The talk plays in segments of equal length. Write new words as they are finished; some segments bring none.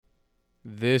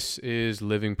This is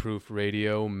Living Proof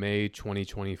Radio, May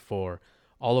 2024.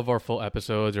 All of our full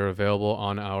episodes are available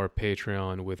on our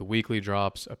Patreon with weekly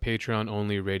drops, a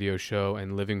Patreon-only radio show,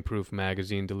 and Living Proof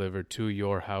magazine delivered to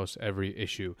your house every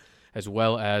issue, as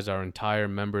well as our entire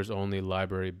members-only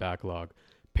library backlog.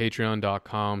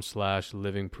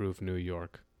 Patreon.com/livingproofnewyork.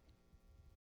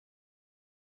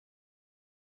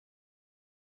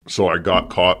 So I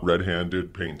got caught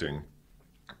red-handed painting.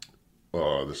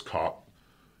 This cop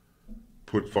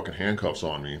put fucking handcuffs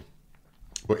on me,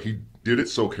 but he did it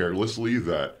so carelessly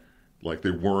that like they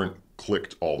weren't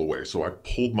clicked all the way. So I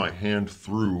pulled my hand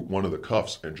through one of the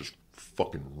cuffs and just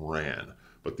fucking ran.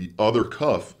 But the other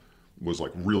cuff was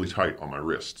like really tight on my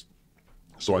wrist.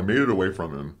 So I made it away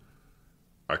from him.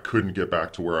 I couldn't get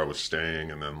back to where I was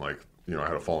staying, and then I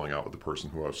had a falling out with the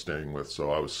person who I was staying with,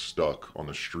 so I was stuck on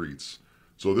the streets.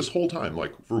 So this whole time,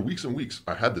 for weeks and weeks,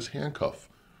 I had this handcuff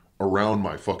around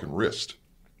my fucking wrist.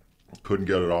 Couldn't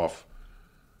get it off.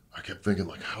 I kept thinking,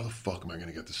 how the fuck am I going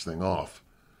to get this thing off?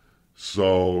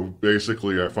 So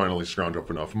basically, I finally scrounged up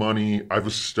enough money. I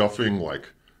was stuffing,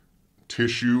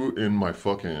 tissue in my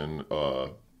fucking,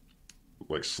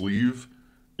 sleeve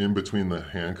in between the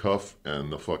handcuff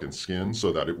and the fucking skin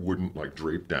so that it wouldn't,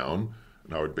 drape down.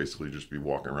 And I would basically just be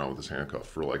walking around with this handcuff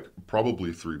for,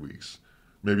 probably 3 weeks.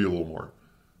 Maybe a little more.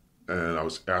 And I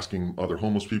was asking other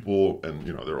homeless people, and,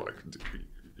 they were like,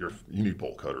 you need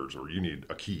bolt cutters, or you need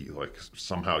a key.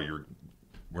 Somehow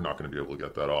we're not going to be able to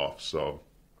get that off. So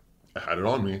I had it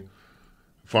on me.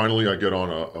 Finally, I get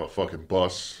on a fucking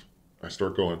bus. I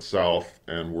start going south,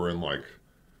 and we're in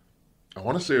I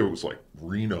want to say it was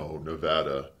Reno,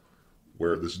 Nevada,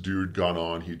 where this dude got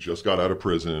on. He just got out of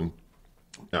prison.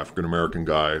 African-American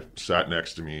guy sat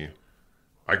next to me.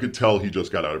 I could tell he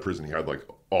just got out of prison. He had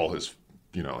all his,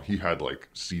 he had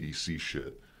CDC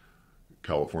shit.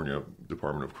 California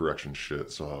Department of Corrections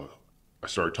shit. So I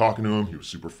started talking to him. He was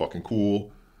super fucking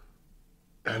cool.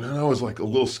 And then I was a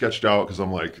little sketched out because I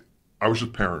was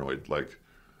just paranoid.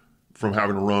 From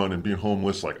having to run and being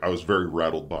homeless, I was very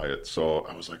rattled by it. So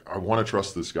I was I want to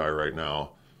trust this guy right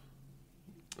now.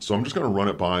 So I'm just going to run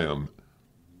it by him.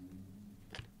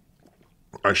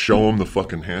 I show him the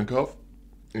fucking handcuff,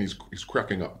 and he's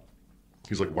cracking up.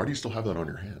 He's like, "Why do you still have that on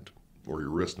your hand or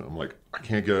your wrist?" And I'm like, "I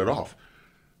can't get it off."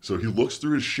 So he looks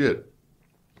through his shit,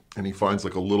 and he finds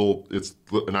it's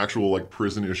an actual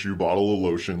prison issue little bottle of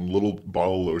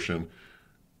lotion,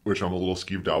 which I'm a little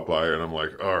skeeved out by, and I'm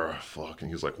like, oh, fuck.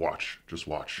 And he's like, just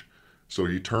watch. So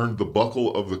he turned the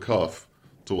buckle of the cuff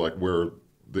to where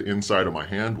the inside of my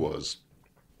hand was,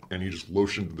 and he just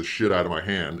lotioned the shit out of my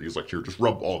hand. He's like, here, just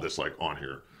rub all this on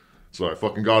here. So I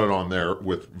fucking got it on there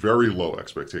with very low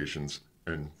expectations,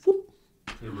 and whoop.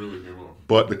 It really came off.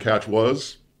 But the catch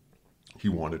was, he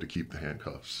wanted to keep the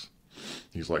handcuffs.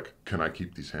 He's like, can I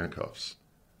keep these handcuffs?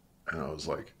 And I was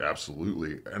like,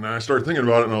 absolutely. And then I started thinking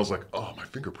about it, and I was like, oh, my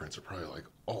fingerprints are probably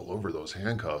all over those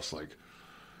handcuffs.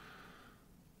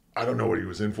 I don't know what he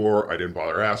was in for. I didn't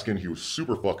bother asking. He was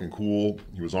super fucking cool.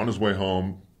 He was on his way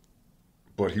home,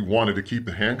 but he wanted to keep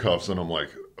the handcuffs, and I'm like,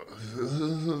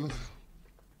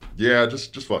 yeah,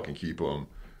 just fucking keep them.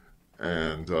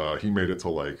 And he made it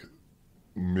to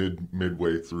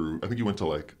midway through. I think he went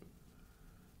to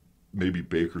maybe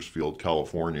Bakersfield,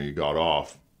 California. He got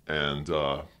off, and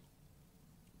I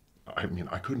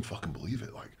couldn't fucking believe it.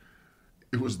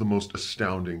 It was the most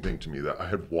astounding thing to me that I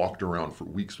had walked around for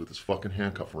weeks with this fucking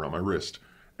handcuff around my wrist,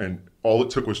 and all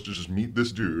it took was to just meet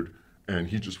this dude, and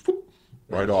he just whoop,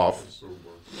 right off.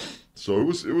 So it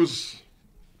was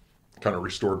kind of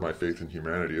restored my faith in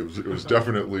humanity. It was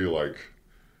definitely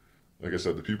like I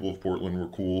said, the people of Portland were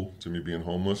cool to me being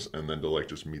homeless, and then to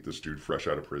just meet this dude fresh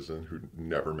out of prison who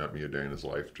never met me a day in his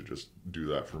life, to just do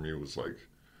that for me was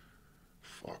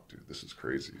fuck, dude, this is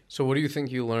crazy. So what do you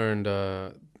think you learned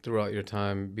throughout your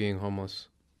time being homeless?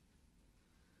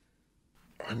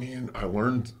 I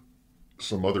learned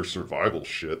some other survival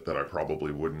shit that I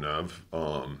probably wouldn't have.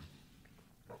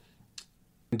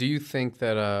 Do you think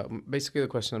that basically the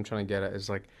question I'm trying to get at is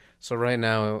so right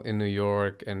now in New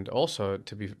York, and also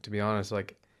to be honest,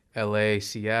 LA,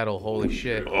 Seattle, holy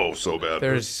shit. Oh, so bad.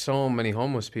 There's so many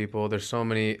homeless people. There's so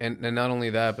many, and not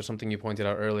only that, but something you pointed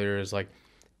out earlier is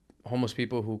homeless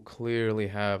people who clearly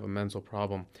have a mental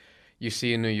problem. You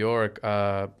see in New York,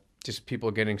 just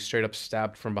people getting straight up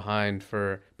stabbed from behind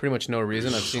for pretty much no reason.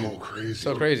 So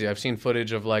crazy. I've seen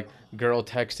footage of girl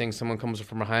texting, someone comes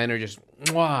from behind her, just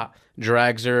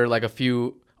drags her a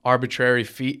few arbitrary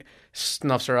feet,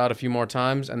 snuffs her out a few more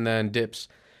times, and then dips.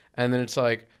 And then it's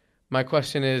my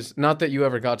question is, not that you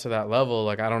ever got to that level,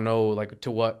 I don't know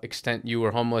to what extent you were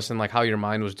homeless and how your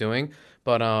mind was doing,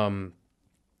 but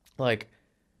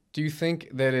Do you think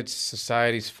that it's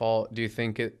society's fault? Do you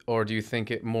think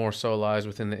it more so lies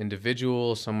within the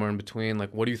individual, somewhere in between?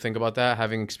 Like, what do you think about that,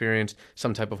 having experienced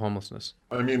some type of homelessness?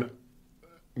 I mean,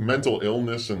 mental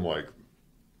illness and like,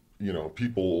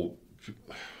 people,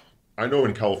 I know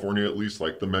in California at least,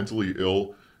 like the mentally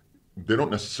ill, they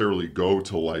don't necessarily go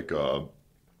to like,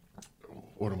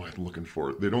 what am I looking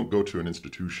for? They don't go to an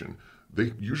institution.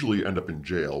 They usually end up in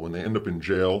jail. When they end up in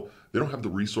jail, they don't have the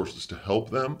resources to help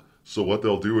them. So what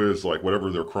they'll do is like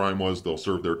whatever their crime was, they'll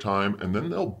serve their time and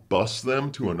then they'll bus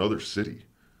them to another city.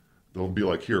 They'll be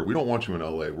like, here, we don't want you in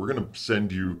LA. We're going to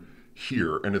send you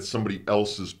here. And it's somebody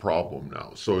else's problem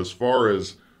now. So as far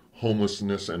as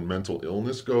homelessness and mental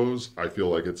illness goes, I feel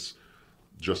like it's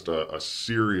just a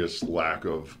serious lack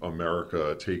of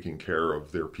America taking care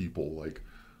of their people. Like,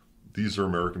 these are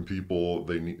American people.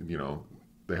 They need,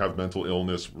 they have mental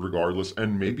illness regardless.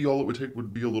 And maybe all it would take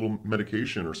would be a little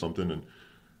medication or something. And,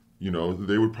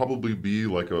 they would probably be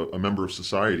like a member of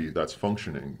society that's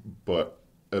functioning. But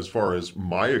as far as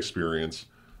my experience,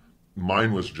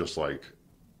 mine was just like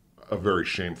a very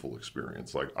shameful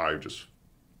experience. Like I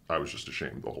was just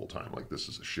ashamed the whole time. Like, this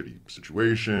is a shitty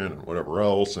situation and whatever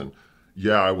else. And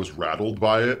yeah, I was rattled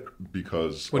by it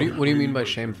because. What do you mean by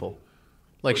shameful?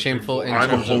 Like shameful in I'm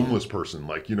a terms of homeless person.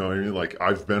 Like, you know what I mean? Like,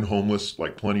 I've been homeless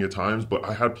like plenty of times, but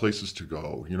I had places to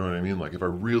go. You know what I mean? Like, if I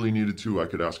really needed to, I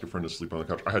could ask a friend to sleep on the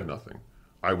couch. I had nothing.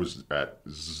 I was at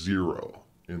zero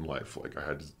in life. Like,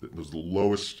 it was the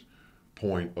lowest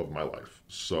point of my life.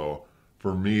 So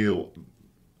for me,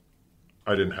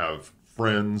 I didn't have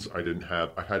friends. I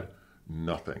had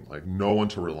nothing. Like, no one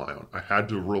to rely on. I had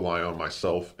to rely on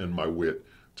myself and my wit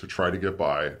to try to get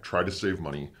by, try to save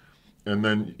money. And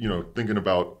then, thinking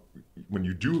about when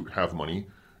you do have money,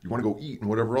 you want to go eat and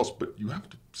whatever else, but you have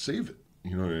to save it.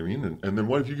 You know what I mean? And then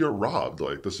what if you get robbed?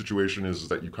 Like, the situation is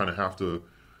that you kind of have to,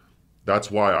 that's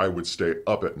why I would stay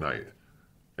up at night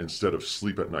instead of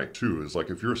sleep at night too. Is like,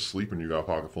 if you're asleep and you got a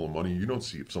pocket full of money, you don't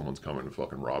see if someone's coming to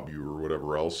fucking rob you or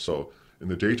whatever else. So in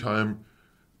the daytime,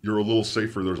 you're a little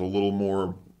safer. There's a little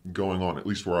more going on, at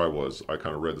least where I was. I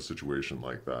kind of read the situation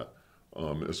like that.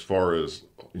 As far as,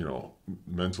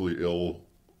 mentally ill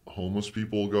homeless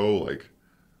people go, like,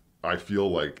 I feel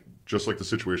like just like the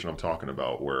situation I'm talking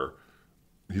about where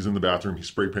he's in the bathroom, he's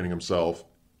spray painting himself.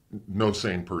 No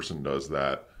sane person does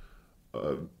that.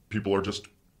 People are just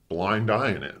blind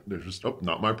eyeing it. They're just, oh,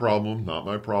 not my problem, not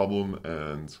my problem.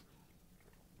 And,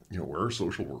 where are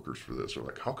social workers for this? Or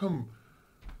like, how come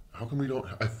we don't,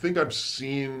 I think I've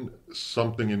seen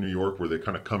something in New York where they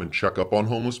kind of come and check up on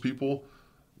homeless people.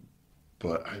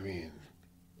 But I mean,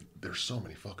 there's so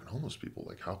many fucking homeless people.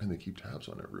 Like, how can they keep tabs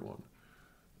on everyone?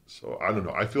 So I don't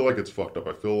know. I feel like it's fucked up.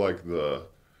 I feel like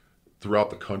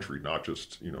throughout the country, not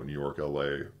just, New York,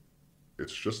 LA,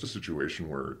 it's just a situation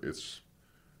where it's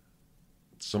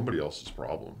somebody else's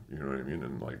problem. You know what I mean?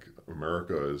 And like,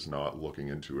 America is not looking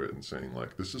into it and saying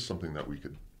like, this is something that we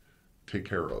could take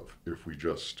care of if we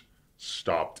just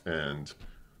stopped and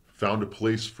found a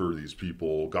place for these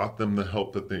people, got them the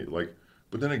help that they like.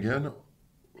 But then again,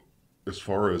 as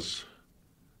far as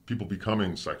people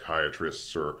becoming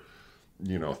psychiatrists or,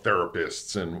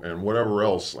 therapists and whatever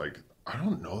else, like, I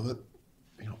don't know that,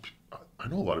 I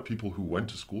know a lot of people who went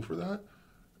to school for that,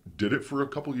 did it for a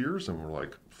couple years and were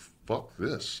like, fuck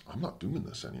this, I'm not doing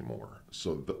this anymore.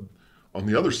 So on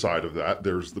the other side of that,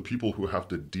 there's the people who have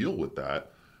to deal with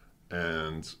that.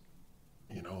 And,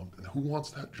 who wants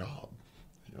that job?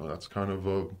 That's kind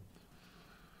of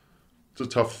it's a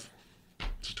tough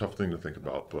thing to think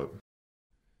about, but.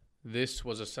 This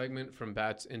was a segment from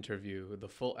Bat's interview. The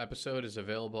full episode is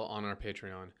available on our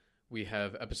Patreon. We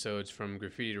have episodes from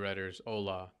Graffiti Writers,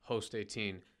 Ola, Host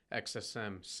 18,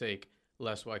 XSM, Sake,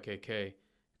 Les YKK,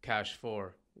 Cash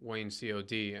 4, Wayne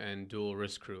COD, and Dual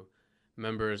Risk Crew.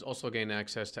 Members also gain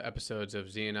access to episodes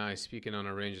of Z and I speaking on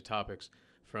a range of topics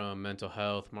from mental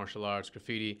health, martial arts,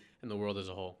 graffiti, and the world as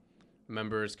a whole.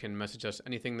 Members can message us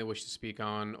anything they wish to speak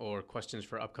on or questions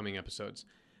for upcoming episodes.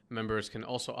 Members can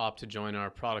also opt to join our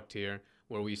product tier,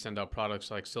 where we send out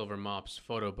products like silver mops,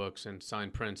 photo books, and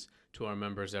signed prints to our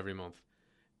members every month.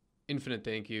 Infinite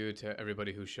thank you to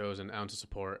everybody who shows an ounce of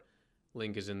support.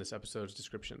 Link is in this episode's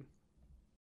description.